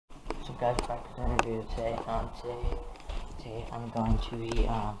guys, back to the interview today. Today I'm going to be,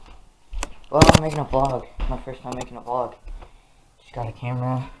 well, I'm making a vlog. My first time making a vlog. Just got a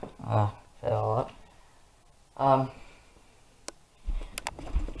camera, set it all up.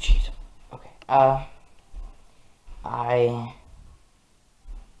 Jeez. Okay. I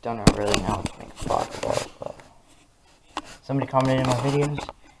don't really know how to make a vlog for, but somebody commented in my videos,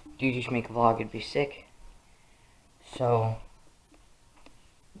 dude, you should make a vlog, it'd be sick. So,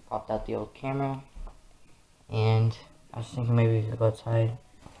 popped out the old camera, and I was thinking maybe we could go outside,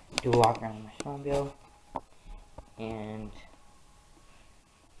 do a walk around my snowmobile, and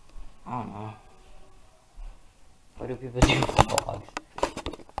I don't know, what do people do for vlogs?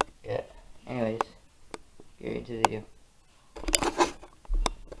 Yeah, anyways, get into the video.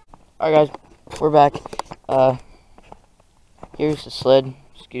 Alright guys, we're back. Here's the sled,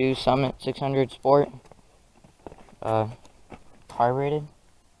 Skidoo Summit 600 Sport, carbureted,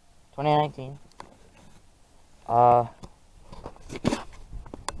 2019. Yeah,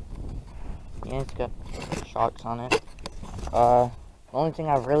 it's got shocks on it. The only thing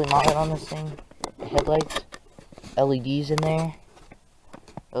I've really modded on this thing, the headlights, LEDs in there.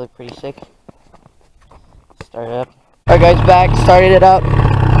 They look pretty sick. Start it up. Alright guys, back, started it up.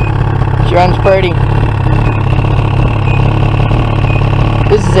 She runs pretty.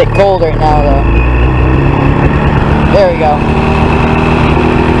 This is it cold right now though. There we go.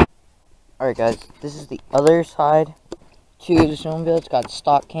 Alright guys, this is the other side to the snowmobile. It's got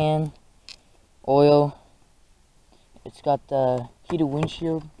stock can, oil. It's got the heated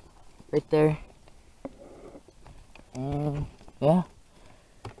windshield right there. And yeah.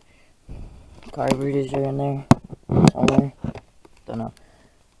 Carburetors are in there somewhere. Don't know.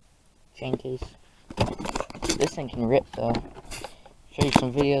 Chain case. This thing can rip though. Show you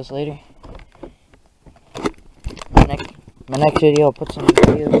some videos later. My next video, I'll put some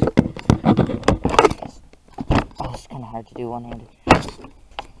videos. Oh, it's kind of hard to do one-handed.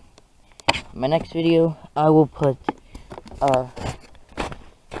 My next video, I'll put a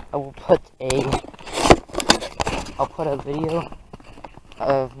video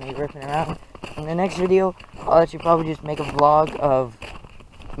of me ripping around. In the next video, I'll actually probably just make a vlog of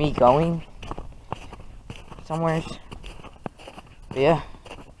me going somewhere. But yeah,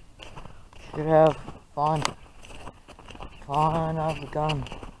 should have fun of the gun.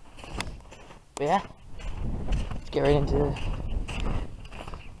 But yeah, let's get right into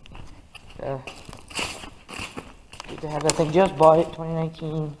good to have that thing. Just bought it,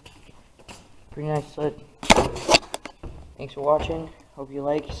 2019. Pretty nice sled. Thanks for watching. Hope you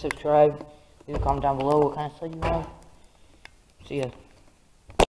like, subscribe, leave a comment down below what kind of sled you want. See ya.